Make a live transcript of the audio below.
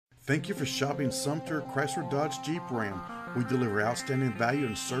Thank you for shopping Sumter Chrysler Dodge Jeep Ram. We deliver outstanding value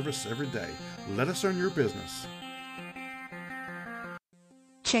and service every day. Let us earn your business.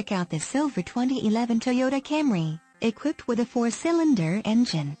 Check out the silver 2011 Toyota Camry, equipped with a 4-cylinder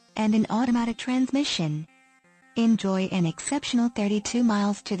engine and an automatic transmission. Enjoy an exceptional 32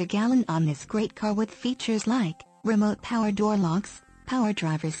 miles to the gallon on this great car with features like remote power door locks, power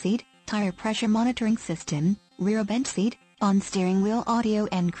driver's seat, tire pressure monitoring system, rear bench seat, on-steering wheel audio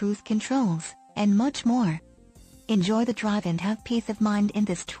and cruise controls, and much more. Enjoy the drive and have peace of mind in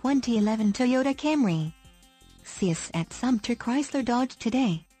this 2011 Toyota Camry. See us at Sumter Chrysler Dodge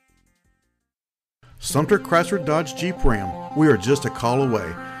today. Sumter Chrysler Dodge Jeep Ram. We are just a call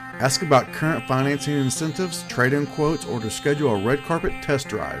away. Ask about current financing incentives, trade-in quotes, or to schedule a red carpet test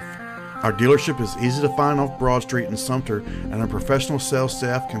drive. Our dealership is easy to find off Broad Street in Sumter, and our professional sales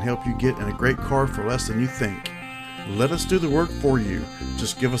staff can help you get in a great car for less than you think. Let us do the work for you.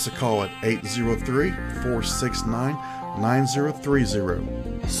 Just give us a call at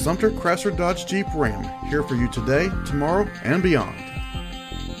 803-469-9030. Sumter Chrysler Dodge Jeep Ram, here for you today, tomorrow, and beyond.